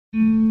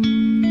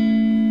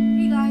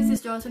Hey guys,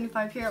 it's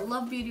Joe25 here at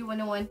Love Beauty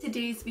 101.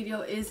 Today's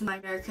video is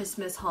my Merry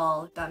Christmas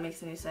haul, if that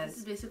makes any sense. This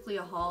is basically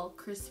a haul,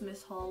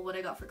 Christmas haul, what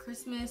I got for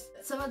Christmas.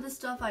 Some of the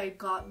stuff I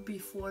got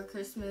before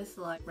Christmas,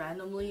 like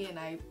randomly, and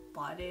I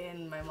bought it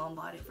and my mom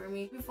bought it for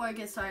me. Before I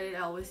get started,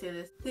 I always say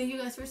this. Thank you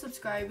guys for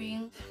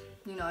subscribing.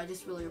 You know, I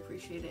just really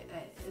appreciate it.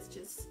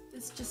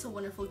 It's just a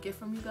wonderful gift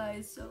from you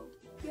guys, so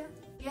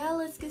yeah,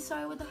 let's get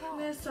started with the haul. I'm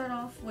gonna start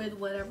off with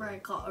whatever I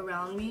got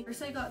around me.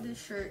 First, I got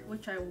this shirt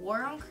which I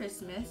wore on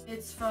Christmas.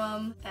 It's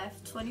from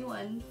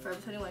F21,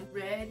 Forever 21.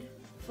 Red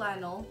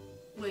flannel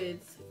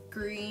with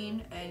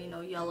green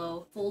and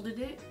yellow. Folded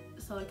it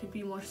so it could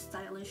be more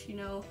stylish,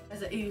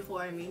 as an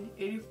 84, I mean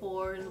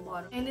 84 in the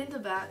bottom. And in the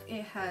back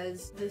it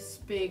has this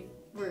big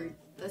word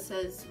that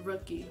says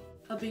rookie,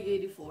 a big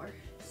 84.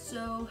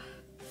 So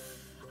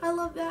I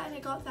love that, and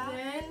I got that.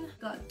 Then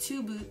got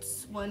two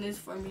boots. One is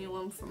for me and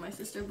one for my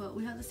sister, but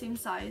we have the same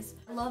size.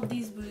 I love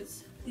these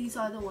boots. These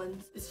are the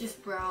ones. It's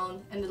just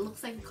brown and it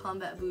looks like a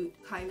combat boot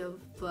kind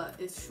of, but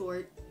it's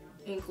short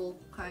ankle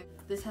kind.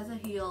 This has a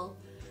heel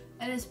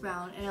and it's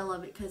brown, and I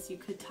love it because you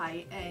could tie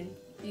it and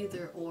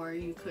either or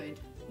you could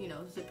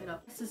zip it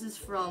up. This is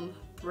from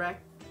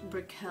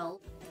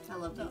Brickell. I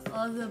love these. The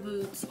other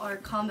boots are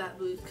combat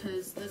boots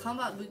because the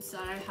combat boots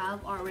that I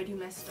have are already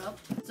messed up.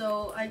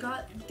 So I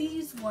got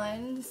these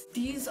ones.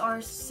 These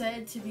are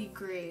said to be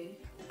gray,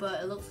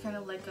 but it looks kind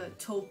of like a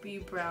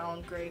taupey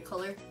brown gray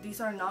color.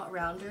 These are not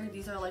rounder.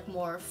 These are like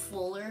more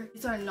fuller.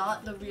 These are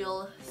not the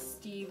real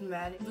Steve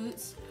Madden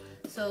boots.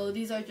 So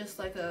these are just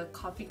like a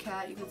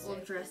copycat, you can say,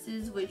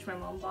 dresses, which my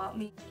mom bought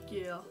me.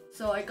 Yeah.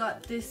 So I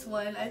got this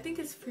one. I think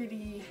it's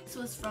pretty. This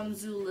was from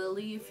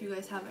Zulily. If you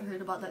guys haven't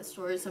heard about that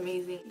store, it's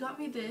amazing. She got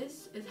me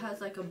this. It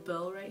has like a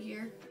bow right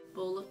here.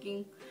 Bow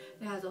looking.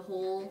 It has a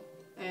hole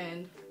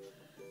and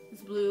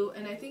it's blue.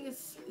 And I think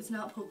it's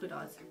not polka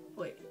dots.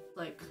 Wait,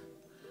 like,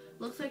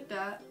 looks like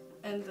that.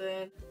 And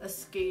then a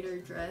skater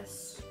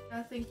dress.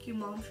 Thank you,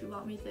 Mom. She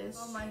bought me this.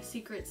 I got my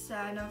Secret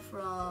Santa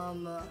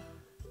from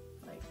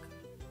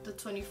the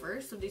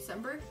 21st of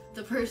December.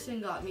 The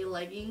person got me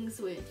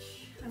leggings,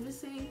 which I'm just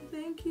saying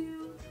thank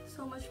you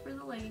so much for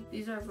the leggings.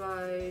 These are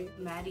by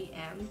Maddie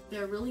M.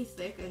 They're really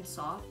thick and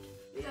soft.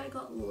 Yeah, I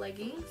got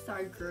leggings.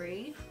 They're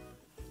gray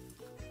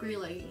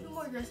leggings. Two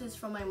more dresses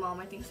from my mom.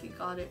 I think she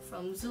got it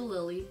from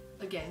Zulily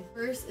again.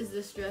 First is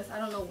this dress. I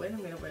don't know when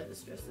I'm gonna wear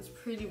this dress. It's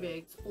pretty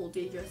big. It's old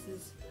day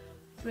dresses.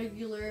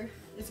 Regular.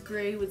 It's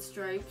gray with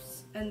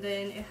stripes, and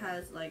then it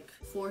has like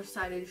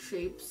four-sided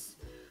shapes.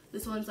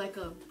 This one's like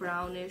a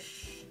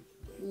brownish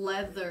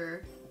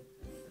leather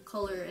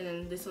color, and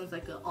then this one's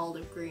like an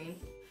olive green.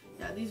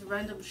 Yeah, these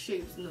random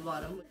shapes in the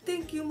bottom.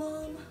 Thank you,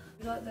 Mom.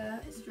 I got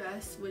that. This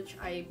dress, which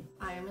I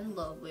am in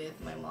love with.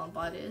 My mom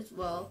bought it as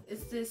well.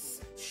 It's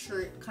this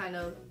shirt kind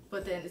of,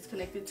 but then it's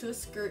connected to a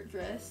skirt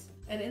dress.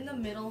 And in the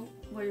middle,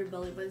 where your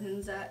belly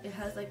button's at, it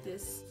has like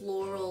this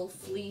floral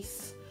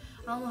fleece.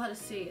 I don't know how to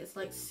say it. It's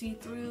like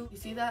see-through. You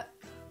see that?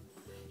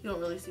 You don't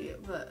really see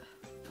it, but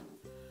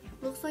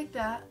looks like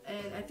that.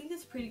 And I think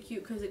it's pretty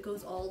cute because it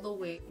goes all the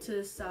way to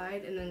the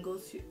side and then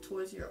goes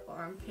towards your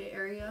armpit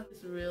area.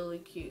 It's really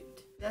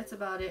cute. That's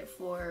about it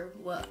for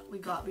what we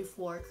got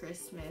before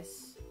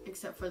Christmas,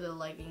 except for the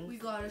leggings. We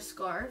got a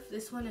scarf.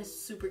 This one is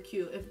super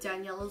cute. If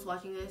Danielle is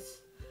watching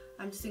this,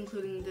 I'm just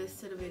including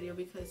this to the video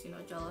because,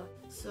 Jella.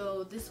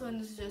 So this one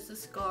is just a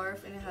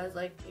scarf, and it has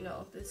like,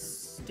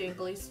 this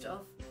dangly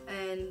stuff.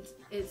 And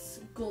it's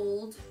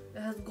gold.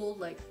 It has gold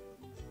like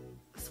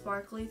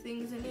sparkly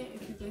things in it,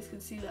 if you guys can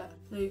see that.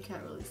 No, you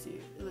can't really see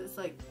it. It's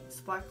like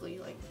sparkly,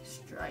 like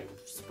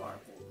striped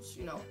sparkles,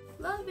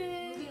 Love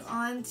it! Moving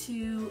on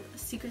to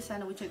Secret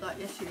Santa, which I got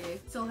yesterday.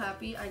 So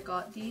happy I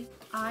got these.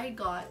 I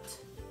got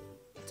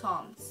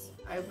Toms.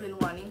 I've been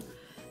wanting.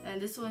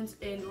 And this one's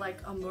in like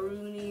a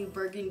maroony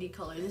burgundy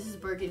color. This is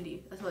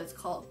burgundy. That's what it's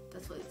called.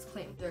 That's what it's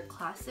claimed. They're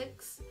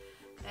classics.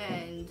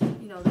 And,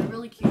 they're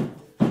really cute.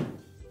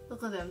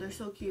 Look at them, they're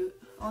so cute.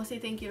 I want to say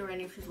thank you to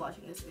Rennie if she's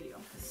watching this video.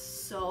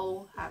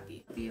 So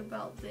happy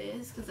about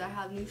this because I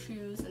have new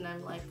shoes and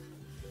I'm like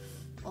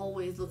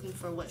always looking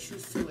for what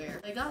shoes to wear.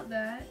 I got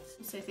that.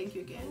 Say thank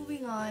you again.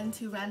 Moving on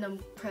to random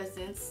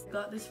presents.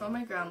 Got this from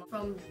my grandma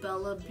from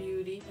Bella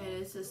Beauty,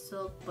 and it's a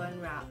silk bun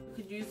wrap.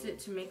 You could use it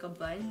to make a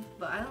bun,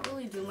 but I don't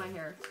really do my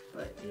hair.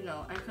 But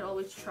I could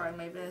always try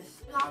my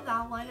best. Got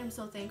that one. I'm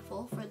so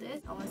thankful for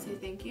this. I want to say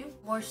thank you.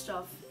 More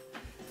stuff.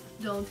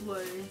 Don't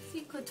worry.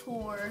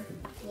 Couture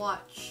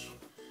watch.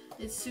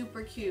 It's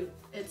super cute.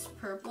 It's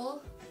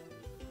purple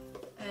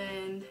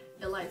and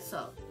it lights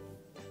up.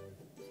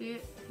 See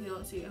it? You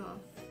don't see it, huh?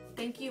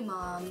 Thank you,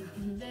 Mom.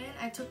 Then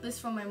I took this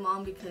from my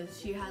mom because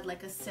she had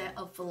like a set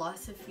of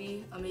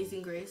Philosophy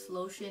Amazing Grace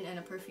lotion and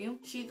a perfume.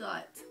 She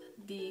got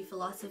the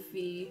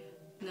Philosophy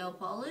nail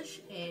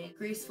polish in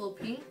graceful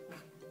pink.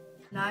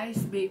 Nice,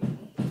 baby.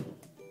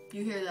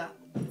 You hear that?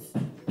 It's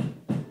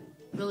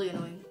really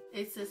annoying.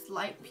 It's this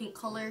light pink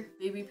color,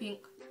 baby pink.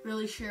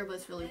 Really sheer, but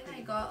it's really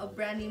pretty. I got a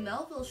Brandy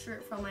Melville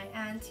shirt from my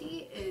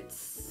auntie. It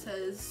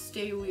says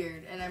stay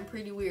weird, and I'm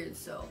pretty weird,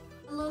 so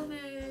I love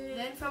it.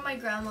 Then from my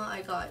grandma,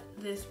 I got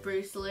this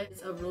bracelet.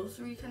 It's a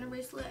rosary kind of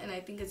bracelet, and I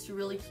think it's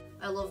really cute.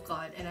 I love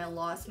God, and I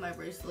lost my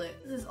bracelet.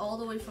 This is all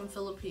the way from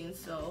Philippines,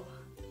 so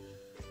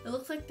it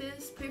looks like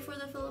this. Pray for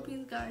the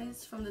Philippines,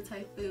 guys, from the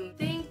typhoon.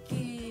 Thank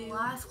you.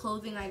 Last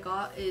clothing I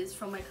got is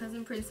from my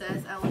cousin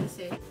Princess. I want to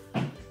say,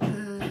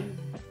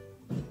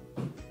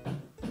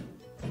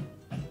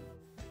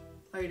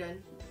 are you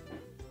done?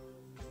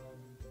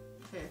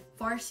 Okay.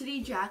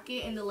 Varsity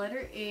jacket and the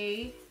letter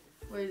A.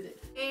 Where is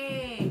it?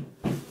 A.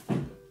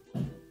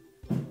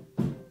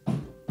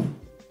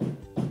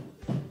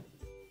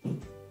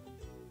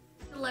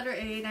 Letter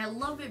A, and I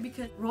love it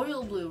because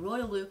royal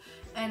blue,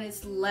 and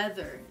it's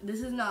leather.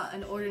 This is not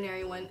an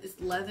ordinary one, it's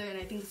leather, and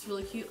I think it's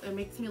really cute. It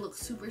makes me look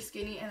super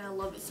skinny, and I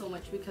love it so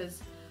much because,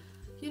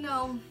 you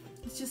know,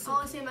 it's just so. I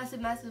want to say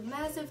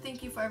massive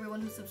thank you for everyone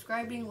who's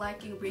subscribing,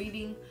 liking,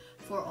 rating,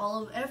 for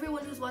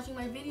everyone who's watching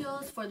my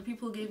videos, for the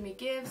people who gave me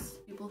gifts,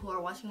 people who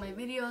are watching my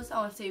videos. I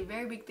want to say a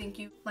very big thank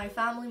you. My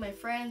family, my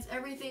friends,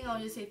 everything. I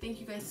want to say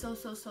thank you guys so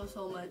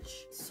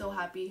much. So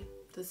happy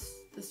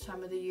this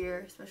time of the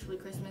year, especially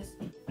Christmas.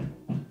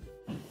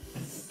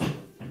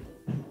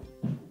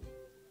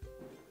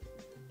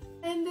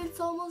 And it's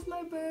almost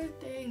my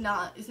birthday.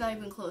 Nah, it's not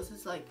even close.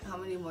 It's like, how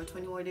many more?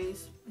 20 more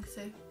days? I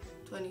say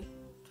 20,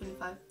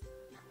 25.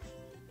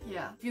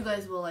 Yeah. If you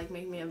guys will like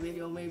make me a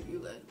video, maybe you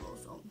guys will.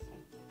 So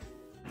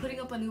putting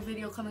up a new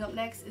video coming up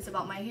next. It's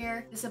about my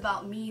hair. It's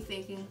about me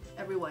thanking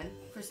everyone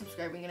for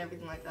subscribing and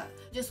everything like that.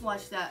 Just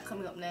watch that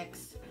coming up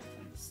next.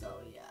 So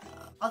yeah.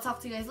 I'll talk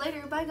to you guys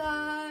later. Bye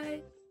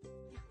guys.